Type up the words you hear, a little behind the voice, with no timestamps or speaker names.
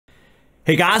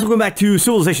Hey guys, welcome back to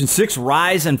Civilization 6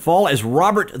 Rise and Fall as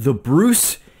Robert the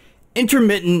Bruce.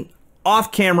 Intermittent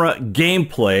off-camera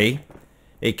gameplay.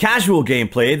 A casual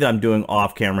gameplay that I'm doing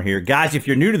off-camera here. Guys, if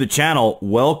you're new to the channel,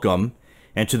 welcome.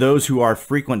 And to those who are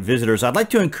frequent visitors, I'd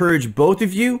like to encourage both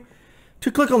of you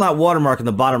to click on that watermark in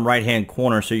the bottom right-hand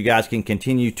corner so you guys can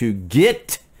continue to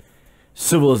get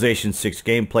Civilization 6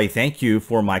 gameplay. Thank you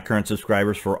for my current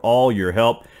subscribers for all your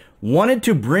help. Wanted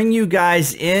to bring you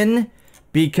guys in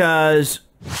because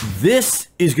this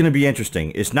is going to be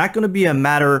interesting. It's not going to be a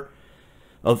matter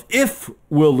of if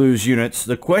we'll lose units.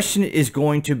 The question is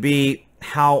going to be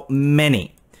how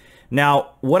many.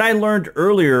 Now, what I learned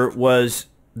earlier was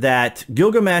that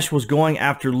Gilgamesh was going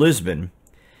after Lisbon,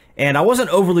 and I wasn't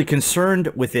overly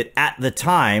concerned with it at the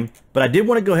time, but I did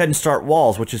want to go ahead and start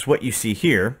walls, which is what you see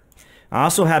here. I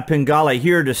also have Pingala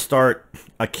here to start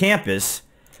a campus.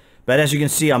 But as you can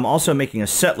see, I'm also making a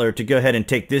settler to go ahead and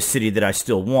take this city that I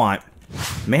still want.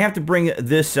 May have to bring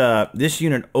this this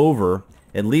unit over,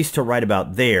 at least to right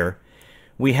about there.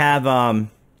 We have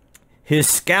his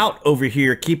scout over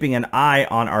here keeping an eye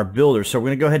on our builders. So we're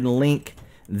going to go ahead and link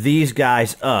these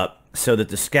guys up so that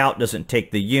the scout doesn't take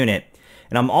the unit.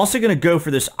 And I'm also going to go for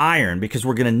this iron because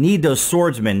we're going to need those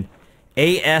swordsmen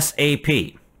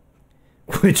ASAP,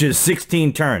 which is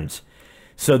 16 turns.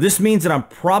 So this means that I'm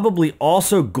probably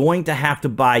also going to have to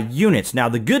buy units. Now,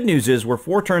 the good news is we're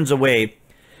 4 turns away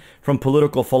from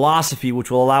political philosophy,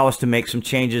 which will allow us to make some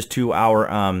changes to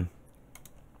our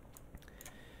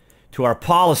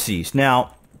policies.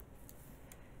 Now,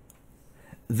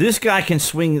 this guy can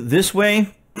swing this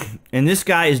way, and this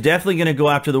guy is definitely going to go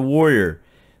after the warrior.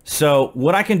 So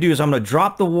what I can do is I'm going to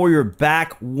drop the warrior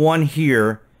back 1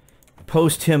 here,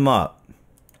 post him up.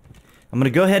 I'm going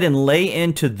to go ahead and lay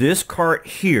into this cart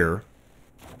here.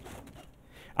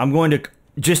 I'm going to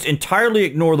just entirely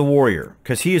ignore the warrior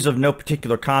because he is of no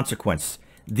particular consequence.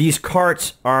 These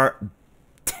carts are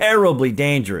terribly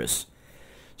dangerous.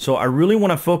 So I really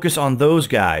want to focus on those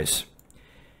guys.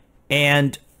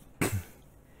 And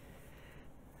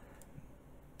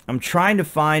I'm trying to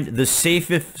find the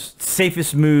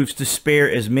safest moves to spare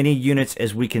as many units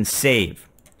as we can save.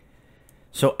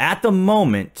 So at the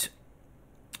moment,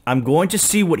 I'm going to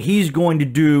see what he's going to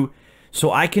do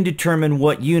so I can determine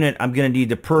what unit I'm going to need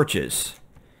to purchase.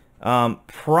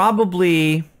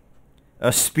 Probably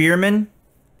a spearman.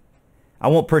 I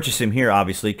won't purchase him here,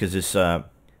 obviously, because it's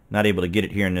not able to get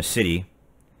it here in the city.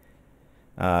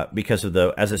 Because of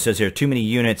the, as it says here, too many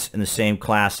units in the same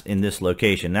class in this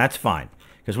location. That's fine,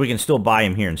 because we can still buy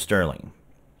him here in Sterling.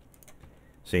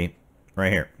 See?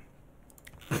 Right here.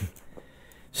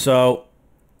 So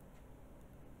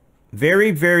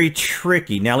very, very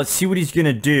tricky. Now, let's see what he's going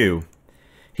to do.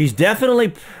 He's definitely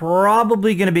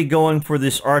probably going to be going for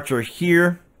this archer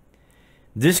here.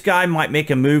 This guy might make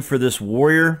a move for this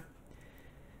warrior.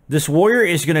 This warrior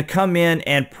is going to come in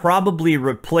and probably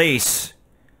replace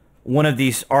one of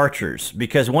these archers,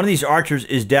 because one of these archers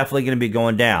is definitely going to be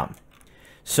going down.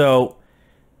 So,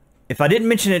 if I didn't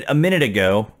mention it a minute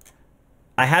ago,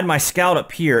 I had my scout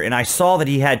up here, and I saw that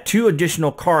he had 2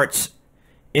 additional carts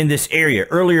in this area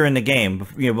earlier in the game,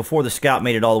 you know, before the scout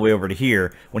made it all the way over to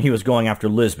here when he was going after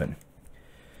Lisbon.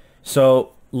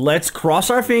 So let's cross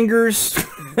our fingers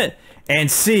and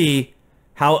see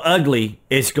how ugly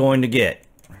it's going to get.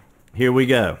 Here we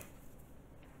go.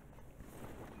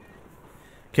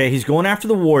 Okay, he's going after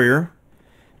the warrior.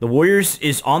 The warrior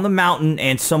is on the mountain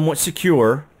and somewhat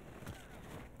secure.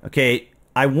 Okay,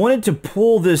 I wanted to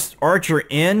pull this archer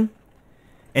in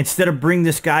instead of bring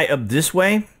this guy up this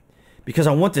way, because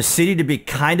I want the city to be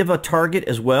kind of a target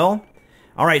as well.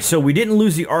 Alright, so we didn't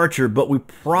lose the archer, but we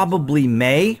probably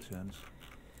may.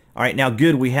 Alright, now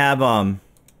good, we have the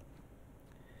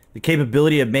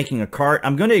capability of making a cart.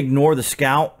 I'm going to ignore the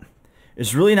scout.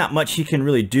 There's really not much he can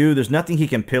really do. There's nothing he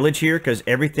can pillage here because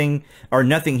everything, or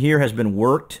nothing here has been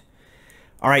worked.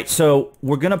 Alright, so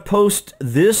we're going to post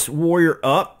this warrior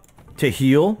up to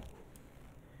heal.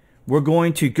 We're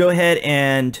going to go ahead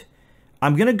and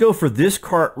I'm going to go for this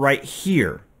cart right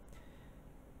here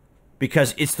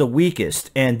because it's the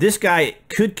weakest. And this guy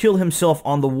could kill himself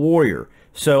on the warrior.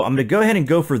 So I'm going to go ahead and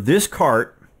go for this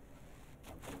cart.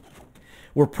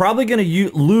 We're probably going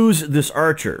to lose this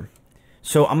archer.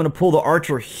 So I'm going to pull the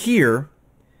archer here.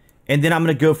 And then I'm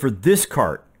going to go for this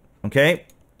cart. Okay?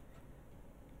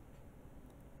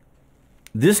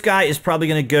 This guy is probably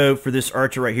going to go for this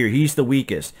archer right here. He's the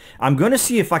weakest. I'm going to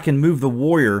see if I can move the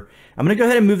warrior. I'm going to go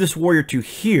ahead and move this warrior to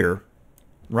here,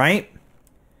 right?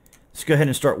 Let's go ahead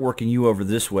and start working you over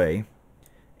this way.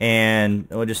 And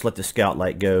I'll just let the scout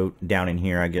light go down in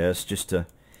here, I guess, just to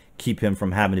keep him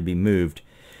from having to be moved.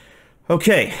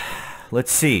 Okay,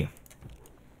 let's see.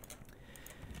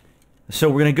 So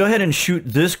we're going to go ahead and shoot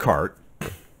this cart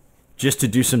just to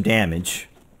do some damage.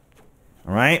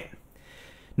 All right.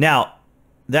 Now,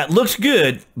 that looks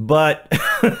good, but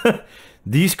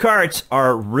these carts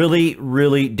are really,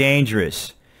 really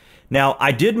dangerous. Now,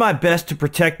 I did my best to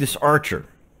protect this archer,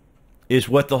 is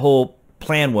what the whole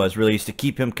plan was, really, is to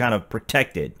keep him kind of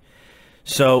protected.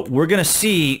 So we're going to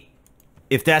see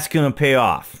if that's going to pay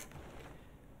off.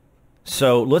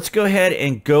 So let's go ahead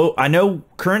and go. I know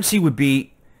currency would be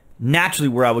naturally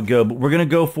where I would go, but we're going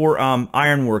to go for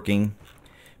ironworking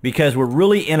because we're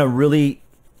really in a really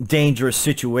dangerous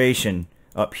situation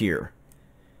up here.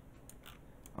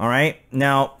 All right.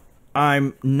 Now,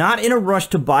 I'm not in a rush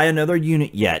to buy another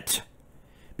unit yet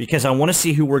because I want to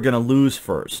see who we're going to lose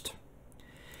first.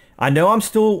 I know I'm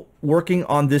still working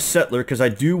on this settler because I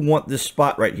do want this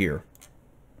spot right here.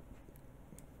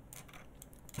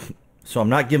 So I'm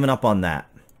not giving up on that.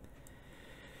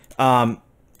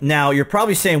 Now, you're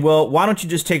probably saying, well, why don't you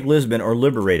just take Lisbon or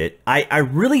liberate it? I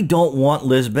really don't want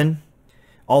Lisbon,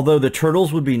 although the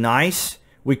turtles would be nice.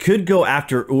 We could go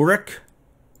after Uruk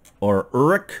or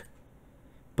Uruk,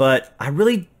 but I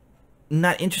really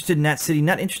not interested in that city.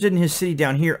 Not interested in his city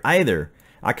down here either.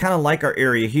 I kind of like our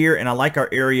area here, and I like our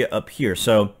area up here.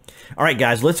 So, all right,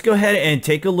 guys, let's go ahead and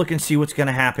take a look and see what's going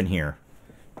to happen here.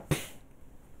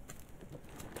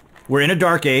 We're in a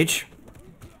dark age.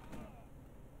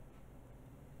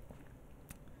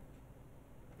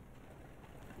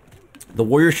 The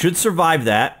warrior should survive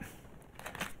that.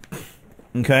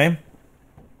 Okay.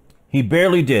 He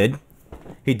barely did.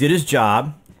 He did his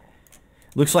job.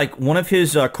 Looks like one of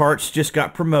his carts just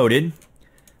got promoted.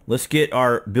 Let's get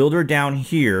our builder down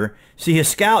here. See, his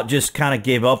scout just kind of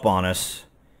gave up on us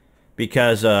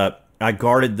because I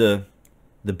guarded the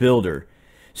builder.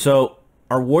 So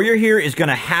our warrior here is going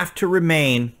to have to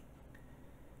remain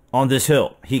on this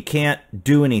hill. He can't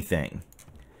do anything.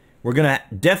 We're going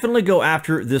to definitely go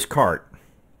after this cart.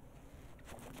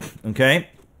 Okay?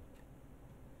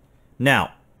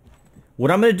 Now,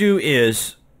 what I'm going to do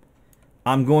is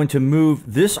I'm going to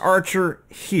move this archer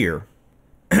here.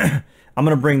 I'm going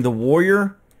to bring the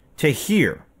warrior to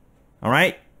here. All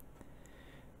right?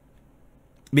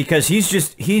 Because he's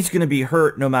going to be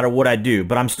hurt no matter what I do.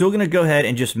 But I'm still going to go ahead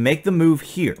and just make the move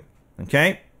here.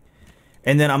 Okay?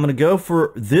 And then I'm going to go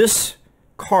for this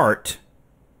cart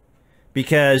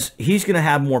because he's going to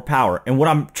have more power. And what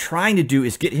I'm trying to do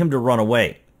is get him to run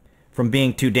away from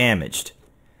being too damaged.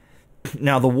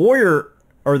 Now, the warrior,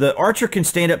 or the archer can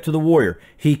stand up to the warrior.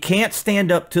 He can't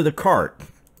stand up to the cart.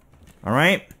 All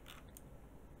right?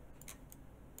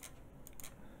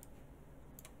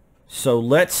 So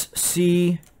let's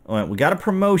see. All right, we got a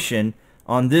promotion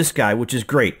on this guy, which is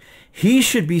great. He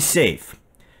should be safe.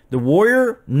 The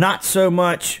warrior, not so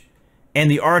much.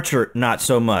 And the archer, not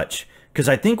so much. Because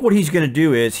I think what he's going to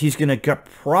do is he's going to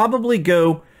probably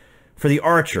go for the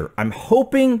archer. I'm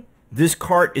hoping this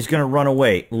cart is going to run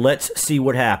away. Let's see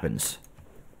what happens.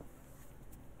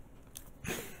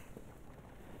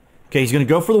 Okay, he's going to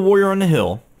go for the warrior on the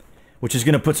hill, which is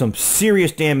going to put some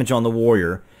serious damage on the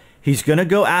warrior. He's going to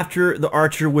go after the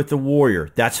archer with the warrior.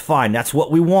 That's fine. That's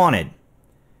what we wanted.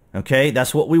 Okay,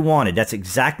 that's what we wanted. That's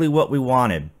exactly what we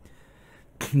wanted.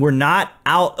 We're not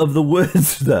out of the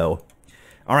woods, though.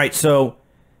 All right, so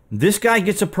this guy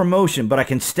gets a promotion, but I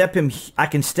can step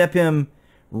him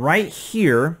right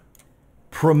here.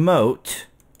 Promote,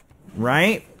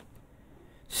 right?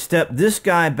 Step this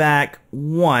guy back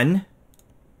 1.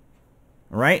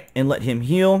 All right, and let him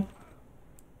heal.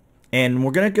 And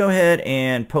we're going to go ahead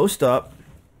and post up.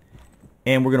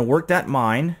 And we're going to work that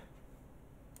mine.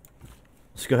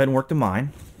 Let's go ahead and work the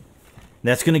mine.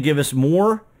 That's going to give us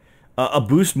more, a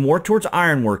boost more towards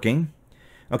ironworking.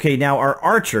 Okay, now our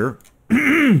archer,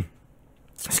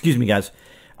 excuse me, guys.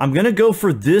 I'm going to go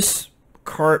for this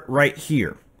cart right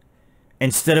here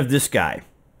instead of this guy.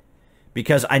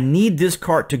 Because I need this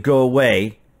cart to go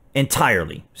away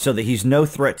entirely so that he's no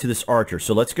threat to this archer.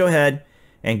 So let's go ahead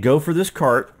and go for this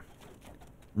cart.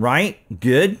 Right?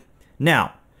 Good.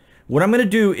 Now, what I'm going to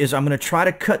do is I'm going to try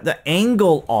to cut the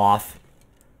angle off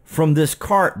from this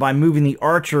cart by moving the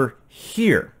archer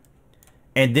here.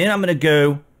 And then I'm going to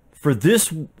go for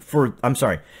this, I'm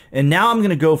sorry. And now I'm going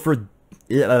to go for,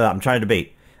 I'm trying to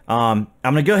debate. I'm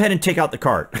going to go ahead and take out the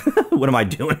cart. What am I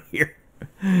doing here?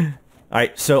 All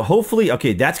right, so hopefully,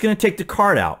 okay, that's going to take the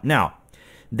cart out. Now,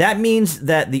 that means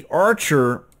that the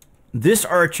archer, this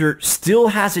archer still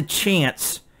has a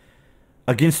chance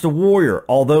against the warrior,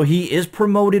 although he is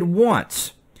promoted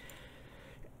once.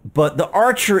 But the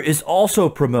archer is also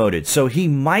promoted, so he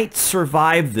might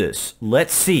survive this.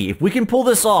 Let's see. If we can pull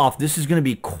this off, this is going to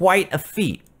be quite a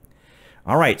feat.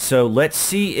 All right, so let's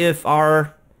see if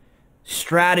our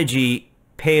strategy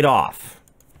paid off.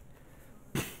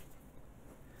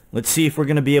 Let's see if we're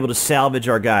going to be able to salvage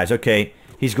our guys. Okay,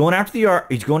 he's going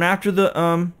after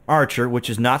the archer, which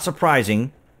is not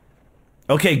surprising.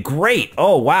 Okay, great.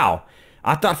 Oh, wow.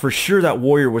 I thought for sure that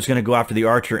warrior was going to go after the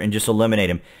archer and just eliminate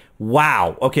him.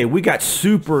 Wow. Okay, we got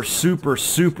super, super,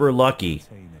 super lucky.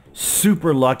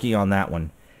 Super lucky on that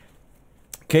one.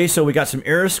 Okay, so we got some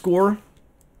error score.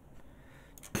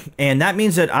 And that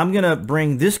means that I'm going to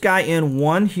bring this guy in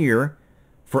one here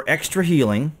for extra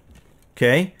healing.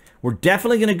 Okay, we're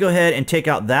definitely going to go ahead and take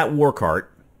out that war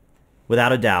cart,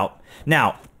 without a doubt.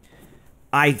 Now,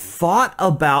 I thought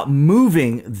about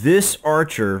moving this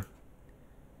archer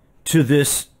to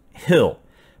this hill,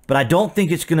 but I don't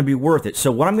think it's going to be worth it.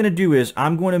 So what I'm going to do is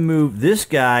I'm going to move this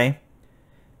guy.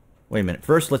 Wait a minute.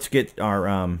 First, let's get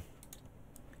our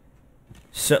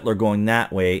settler going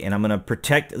that way, and I'm going to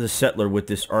protect the settler with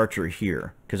this archer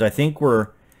here, because I think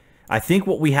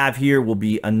what we have here will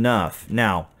be enough.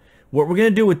 Now, what we're going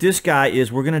to do with this guy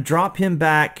is we're going to drop him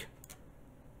back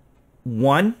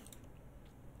one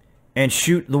and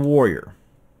shoot the warrior.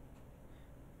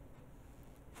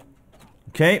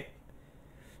 Okay.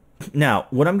 Now,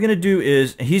 what I'm going to do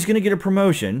is he's going to get a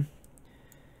promotion,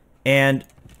 and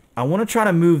I want to try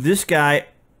to move this guy.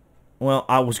 Well,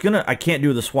 I can't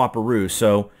do the swapperoo,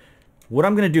 so what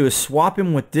I'm going to do is swap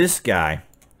him with this guy.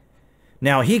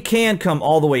 Now, he can come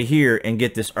all the way here and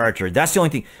get this archer. That's the only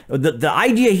thing. The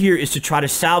idea here is to try to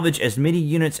salvage as many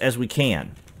units as we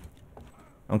can.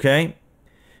 Okay?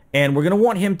 And we're going to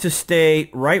want him to stay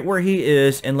right where he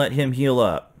is and let him heal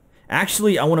up.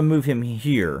 Actually, I want to move him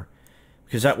here,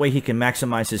 because that way he can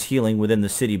maximize his healing within the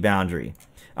city boundary.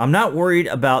 I'm not worried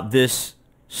about this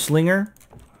slinger,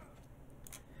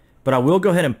 but I will go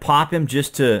ahead and pop him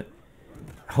just to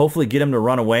hopefully get him to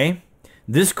run away.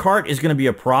 This cart is going to be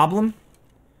a problem.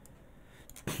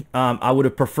 I would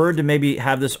have preferred to maybe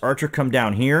have this archer come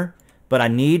down here, but I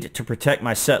need to protect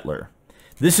my settler.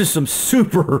 This is some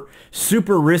super,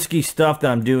 super risky stuff that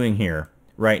I'm doing here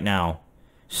right now.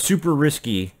 Super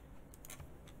risky.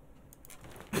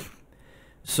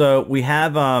 So we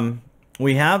have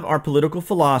our political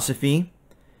philosophy,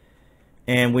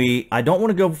 and I don't want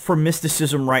to go for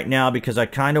mysticism right now because I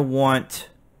kind of want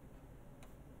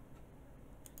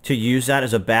to use that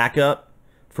as a backup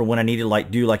for when I need to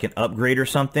do like an upgrade or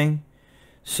something.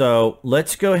 So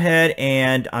let's go ahead,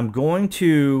 and I'm going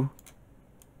to.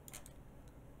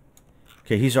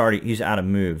 Okay, he's out of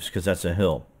moves because that's a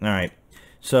hill. All right,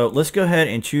 so let's go ahead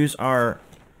and choose our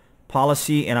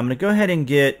policy, and I'm going to go ahead and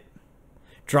get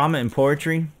drama and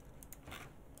poetry.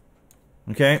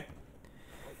 Okay.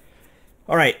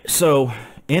 All right, so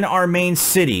in our main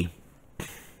city,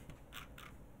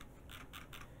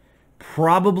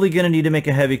 probably going to need to make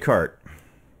a heavy cart.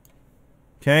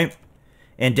 Okay.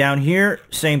 And down here,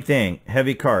 same thing,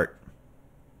 heavy cart.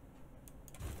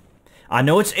 I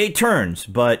know it's 8 turns,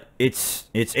 but it's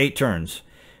 8 turns.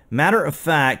 Matter of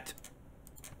fact,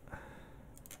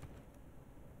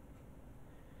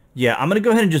 yeah, I'm going to go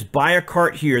ahead and just buy a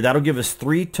cart here. That'll give us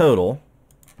 3 total.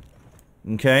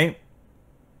 Okay.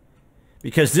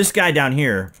 Because this guy down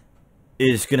here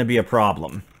is going to be a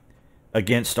problem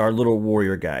against our little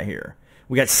warrior guy here.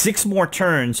 We got 6 more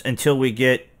turns until we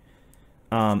get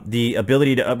the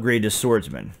ability to upgrade to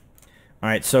swordsman. All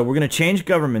right, so we're going to change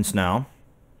governments now.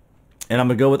 And I'm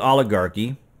going to go with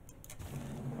oligarchy.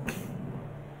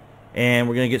 And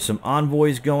we're going to get some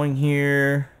envoys going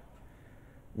here.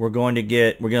 We're going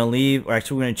to leave,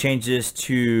 actually we're going to change this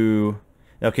to,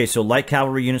 okay, so light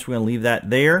cavalry units, we're going to leave that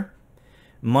there.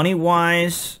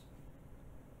 Money-wise,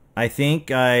 I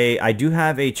think I do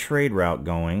have a trade route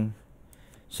going.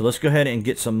 So let's go ahead and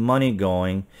get some money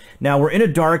going. Now, we're in a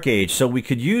dark age, so we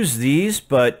could use these,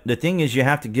 but the thing is you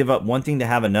have to give up one thing to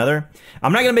have another.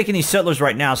 I'm not going to make any settlers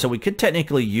right now, so we could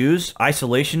technically use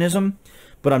isolationism,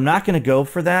 but I'm not going to go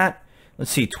for that.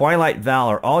 Let's see, Twilight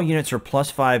Valor. All units are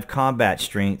 +5 combat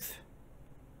strength.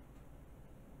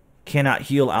 Cannot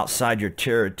heal outside your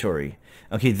territory.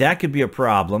 Okay, that could be a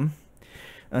problem.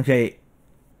 Okay,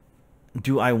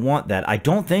 do I want that? I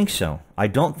don't think so. I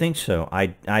don't think so. I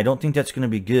don't think that's going to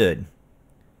be good.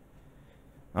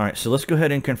 All right, so let's go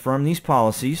ahead and confirm these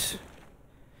policies.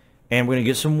 And we're going to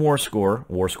get some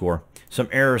some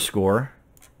error score.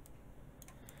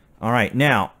 All right,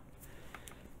 now,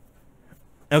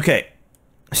 okay,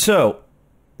 so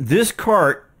this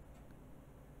cart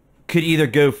could either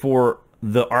go for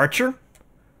the archer,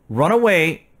 run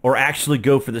away, or actually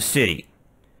go for the city.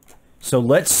 So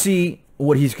let's see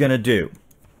what he's going to do.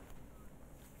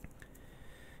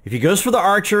 If he goes for the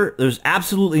archer, there's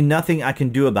absolutely nothing I can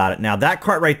do about it. Now, that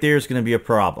cart right there is going to be a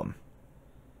problem.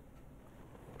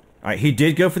 All right, he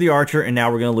did go for the archer, and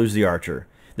now we're going to lose the archer.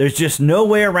 There's just no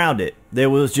way around it. There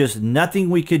was just nothing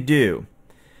we could do.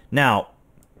 Now,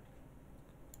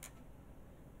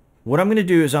 what I'm going to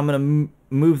do is I'm going to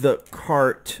move the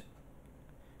cart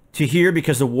to here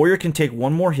because the warrior can take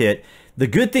one more hit. The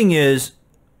good thing is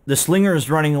the slinger is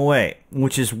running away,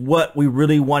 which is what we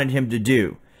really wanted him to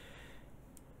do.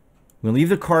 We'll leave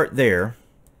the cart there.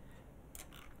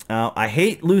 I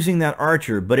hate losing that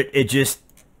archer, but it just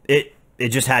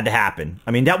had to happen.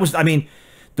 I mean,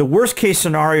 the worst case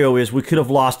scenario is we could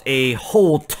have lost a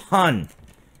whole ton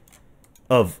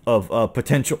of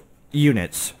potential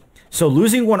units. So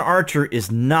losing one archer is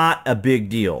not a big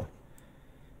deal.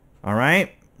 All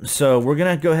right. So we're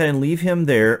going to go ahead and leave him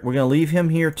there. We're going to leave him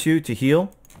here too to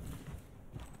heal.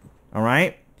 All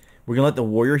right. We're going to let the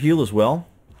warrior heal as well.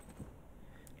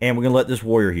 And we're going to let this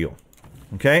warrior heal.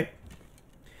 Okay.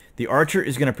 The archer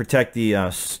is going to protect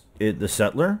the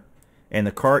settler. And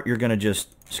the cart, you're going to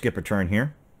just skip a turn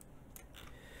here.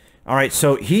 All right.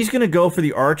 So he's going to go for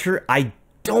the archer. I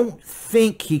don't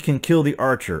think he can kill the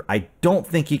archer. I don't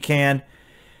think he can.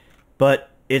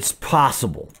 But it's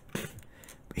possible.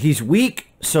 He's weak,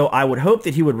 so I would hope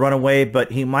that he would run away,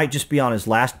 but he might just be on his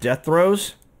last death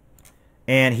throes,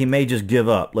 and he may just give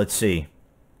up. Let's see.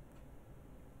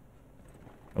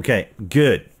 Okay,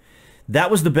 good. That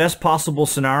was the best possible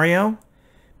scenario,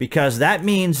 because that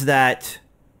means that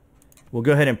we'll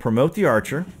go ahead and promote the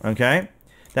archer, okay?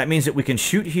 That means that we can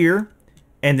shoot here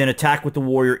and then attack with the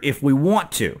warrior if we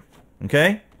want to,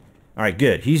 okay? All right,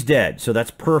 good. He's dead, so that's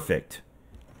perfect.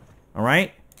 All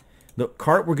right? The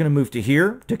cart we're going to move to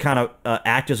here to kind of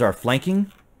act as our flanking.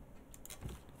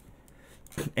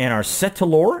 And our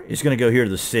settler is going to go here to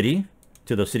the city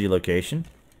location.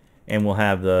 And we'll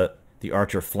have the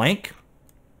archer flank.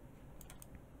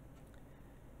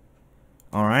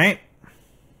 All right.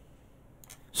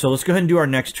 So let's go ahead and do our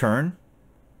next turn.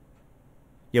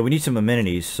 Yeah, we need some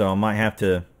amenities, so I might have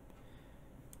to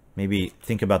maybe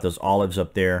think about those olives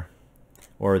up there.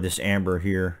 Or this amber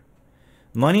here.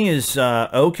 Money is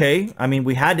okay. I mean,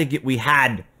 we had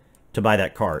to buy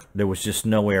that cart. There was just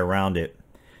no way around it.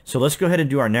 So let's go ahead and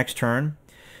do our next turn.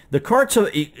 The cart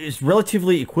is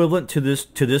relatively equivalent to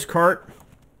this cart.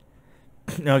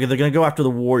 Now they're going to go after the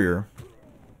warrior.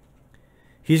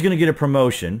 He's going to get a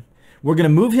promotion. We're going to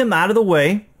move him out of the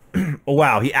way. Oh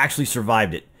wow, he actually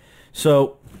survived it.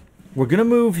 So we're going to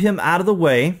move him out of the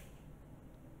way.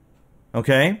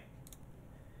 Okay.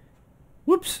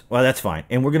 Whoops. Well, that's fine.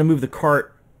 And we're going to move the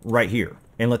cart right here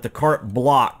and let the cart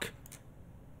block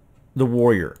the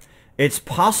warrior. It's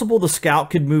possible the scout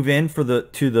could move in to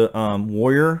the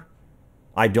warrior.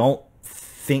 I don't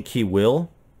think he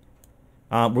will.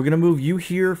 We're going to move you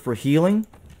here for healing.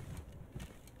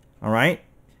 All right.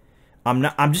 I'm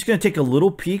just going to take a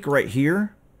little peek right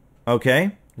here.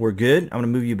 Okay. We're good. I'm going to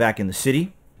move you back in the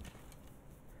city.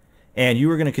 And you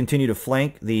are going to continue to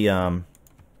flank the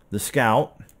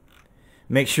scout.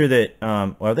 Make sure that,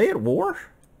 are they at war?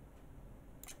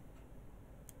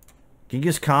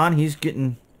 Genghis Khan, he's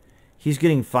getting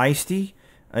feisty.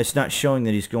 It's not showing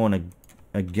that he's going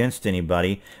against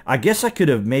anybody. I guess I could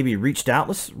have maybe reached out.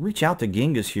 Let's reach out to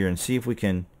Genghis here and see if we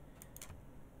can.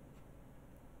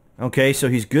 Okay, so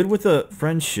he's good with a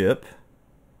friendship.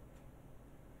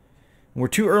 We're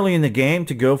too early in the game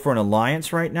to go for an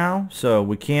alliance right now, so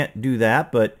we can't do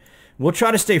that, but we'll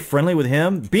try to stay friendly with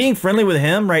him. Being friendly with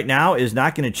him right now is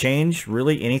not going to change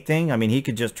really anything. I mean, he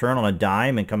could just turn on a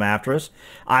dime and come after us.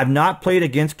 I've not played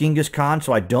against Genghis Khan,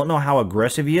 so I don't know how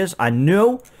aggressive he is. I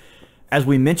know, as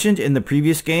we mentioned in the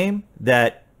previous game,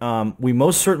 that we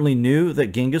most certainly knew that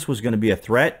Genghis was going to be a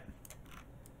threat.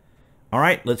 All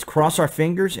right, let's cross our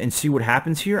fingers and see what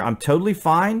happens here. I'm totally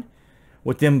fine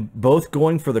with them both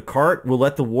going for the cart. We'll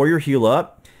let the warrior heal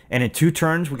up, and in 2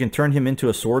 turns, we can turn him into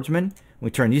a swordsman. We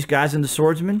turn these guys into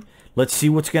swordsmen. Let's see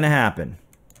what's going to happen.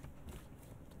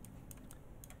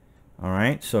 All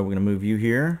right, so we're going to move you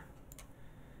here.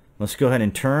 Let's go ahead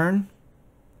and turn.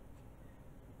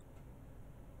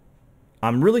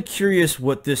 I'm really curious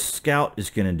what this scout is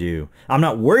going to do. I'm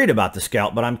not worried about the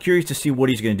scout, but I'm curious to see what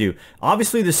he's going to do.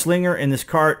 Obviously, the slinger in this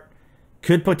cart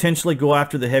could potentially go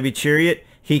after the heavy chariot.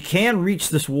 He can reach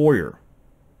this warrior.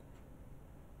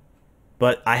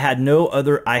 But I had no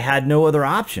other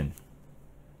option.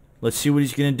 Let's see what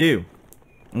he's going to do.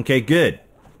 Okay, good.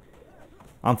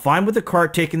 I'm fine with the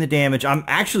cart taking the damage. I'm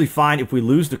actually fine if we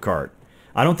lose the cart.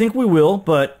 I don't think we will,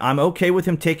 but I'm okay with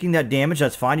him taking that damage.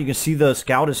 That's fine. You can see the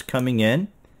scout is coming in.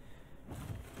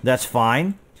 That's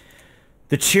fine.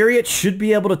 The chariot should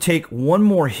be able to take one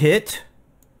more hit.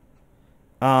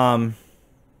 I'd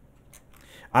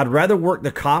rather work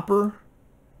the copper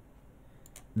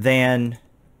than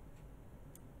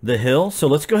the hill. So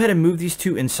let's go ahead and move these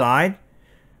two inside.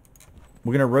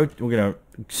 We're gonna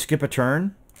skip a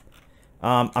turn.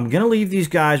 I'm gonna leave these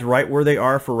guys right where they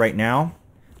are for right now.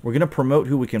 We're gonna promote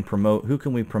who we can promote. Who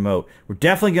can we promote? We're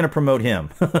definitely gonna promote him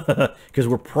because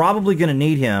we're probably gonna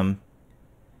need him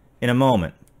in a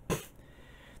moment.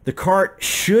 The cart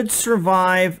should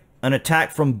survive an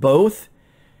attack from both.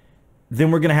 Then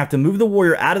we're gonna have to move the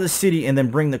warrior out of the city and then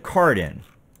bring the cart in.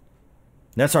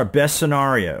 That's our best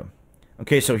scenario.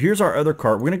 Okay, so here's our other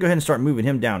cart. We're gonna go ahead and start moving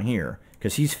him down here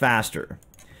because he's faster.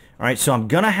 All right, so I'm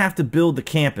gonna have to build the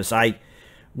campus. I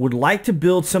would like to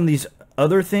build some of these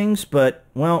other things, but,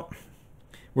 well,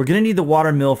 we're going to need the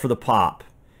water mill for the pop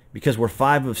because we're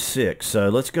 5 of 6. So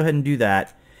let's go ahead and do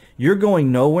that. You're going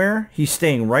nowhere. He's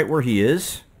staying right where he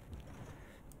is.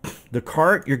 The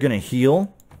cart, you're going to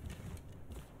heal.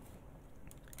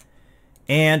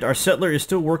 And our settler is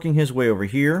still working his way over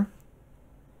here.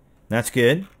 That's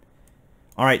good.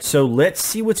 All right, so let's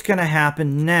see what's going to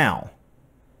happen now.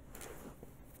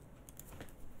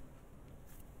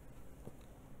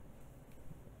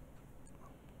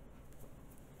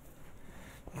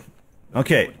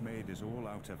 Okay,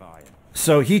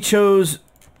 so he chose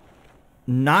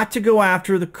not to go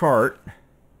after the cart.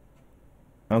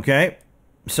 Okay,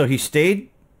 so he stayed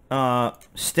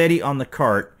steady on the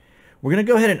cart. We're going to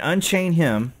go ahead and unchain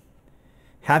him,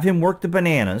 have him work the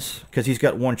bananas, because he's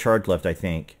got 1 charge left, I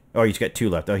think. Oh, he's got 2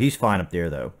 left. Oh, he's fine up there,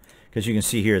 though, because you can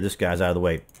see here, this guy's out of the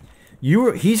way.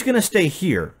 He's going to stay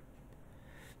here.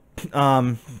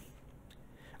 I'm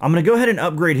going to go ahead and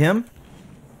upgrade him.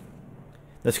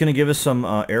 That's going to give us some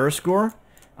error score.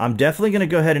 I'm definitely going to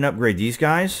go ahead and upgrade these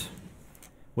guys.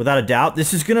 Without a doubt.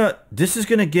 This is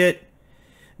gonna get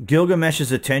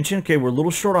Gilgamesh's attention. Okay, we're a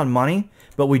little short on money,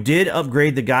 but we did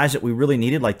upgrade the guys that we really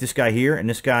needed, like this guy here, and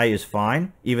this guy is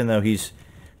fine, even though he's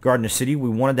guarding the city. We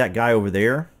wanted that guy over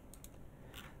there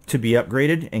to be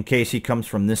upgraded in case he comes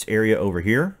from this area over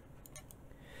here.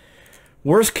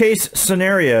 Worst case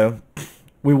scenario,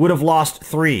 we would have lost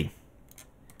 3.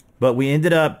 But we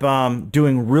ended up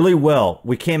doing really well.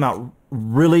 We came out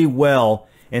really well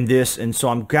in this, and so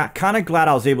I'm kind of glad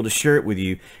I was able to share it with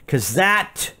you, because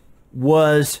that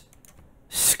was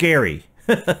scary.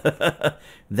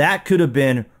 That could have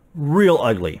been real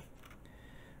ugly.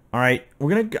 All right,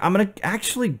 I'm gonna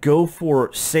actually go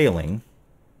for sailing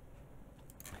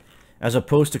as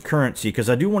opposed to currency, because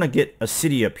I do want to get a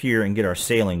city up here and get our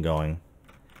sailing going.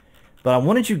 But I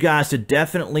wanted you guys to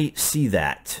definitely see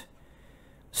that.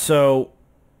 So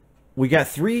we got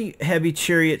 3 heavy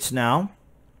chariots now.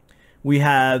 We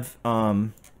have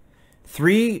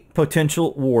 3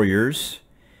 potential warriors,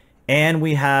 and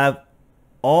we have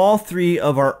all 3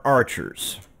 of our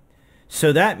archers.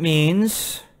 So that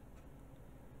means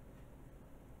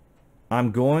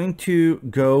I'm going to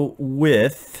go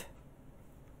with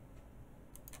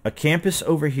a campus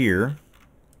over here.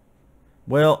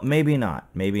 Well, maybe not.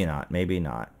 Maybe not. Maybe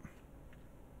not.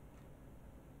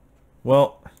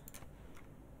 Well,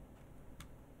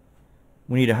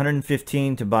 we need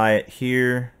 115 to buy it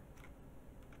here.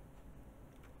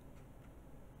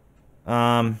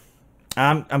 I'm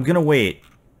gonna wait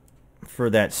for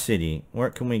that city.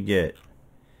 What can we get?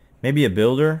 Maybe a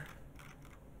builder.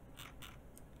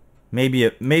 Maybe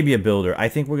a builder. I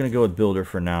think we're gonna go with builder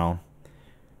for now.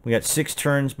 We got 6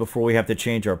 turns before we have to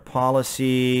change our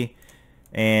policy.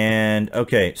 And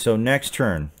okay, so next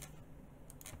turn.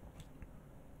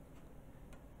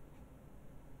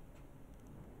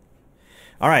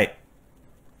 All right,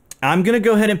 I'm going to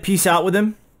go ahead and peace out with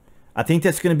him. I think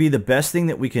that's going to be the best thing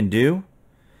that we can do.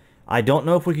 I don't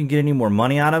know if we can get any more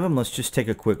money out of him. Let's just take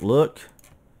a quick look.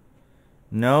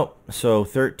 Nope. So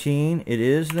 13 it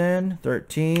is then.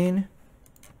 13.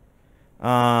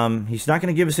 He's not going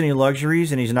to give us any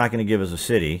luxuries, and he's not going to give us a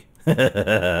city.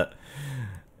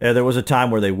 Yeah, there was a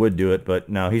time where they would do it, but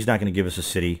no, he's not going to give us a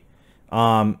city.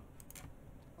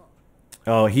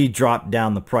 Oh, he dropped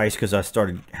down the price because I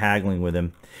started haggling with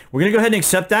him. We're going to go ahead and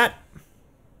accept that.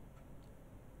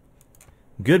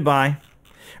 Goodbye.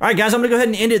 All right, guys, I'm going to go ahead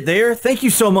and end it there. Thank you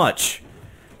so much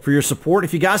for your support.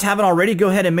 If you guys haven't already, go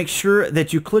ahead and make sure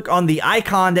that you click on the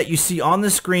icon that you see on the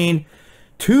screen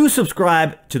to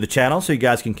subscribe to the channel so you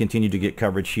guys can continue to get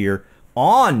coverage here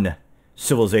on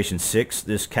Civilization 6,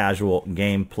 this casual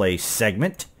gameplay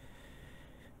segment.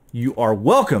 You are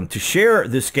welcome to share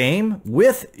this game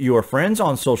with your friends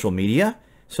on social media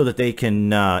so that they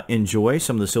can enjoy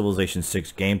some of the Civilization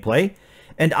 6 gameplay.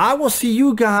 And I will see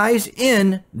you guys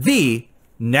in the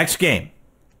next game.